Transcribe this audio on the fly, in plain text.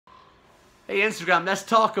Hey Instagram, let's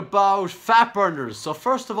talk about fat burners. So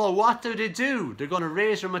first of all, what do? They're going to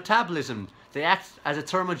raise your metabolism. They act as a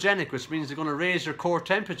thermogenic, which means they're going to raise your core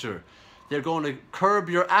temperature. They're going to curb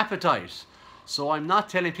your appetite. So I'm not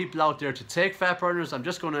telling people out there to take fat burners. I'm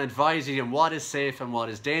just going to advise you on what is safe and what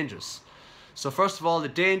is dangerous. So first of all, the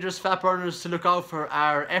dangerous fat burners to look out for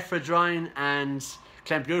are ephedrine and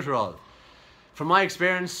clenbuterol. From my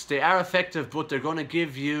experience, they are effective, but they're going to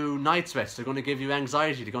give you night sweats, they're going to give you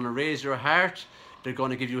anxiety, they're going to raise your heart, they're going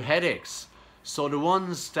to give you headaches. So the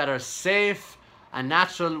ones that are safe and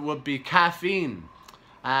natural would be caffeine.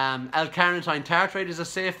 L-carnitine tartrate is a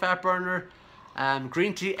safe fat burner.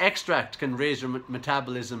 Green tea extract can raise your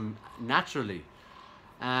metabolism naturally.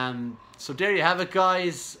 So there you have it,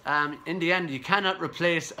 guys. In the end, you cannot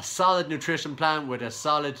replace a solid nutrition plan with a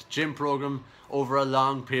solid gym program over a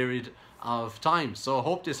long period of time. So I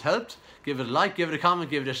hope this helped. Give it a like, give it a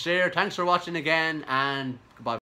comment, give it a share. Thanks for watching again, and goodbye.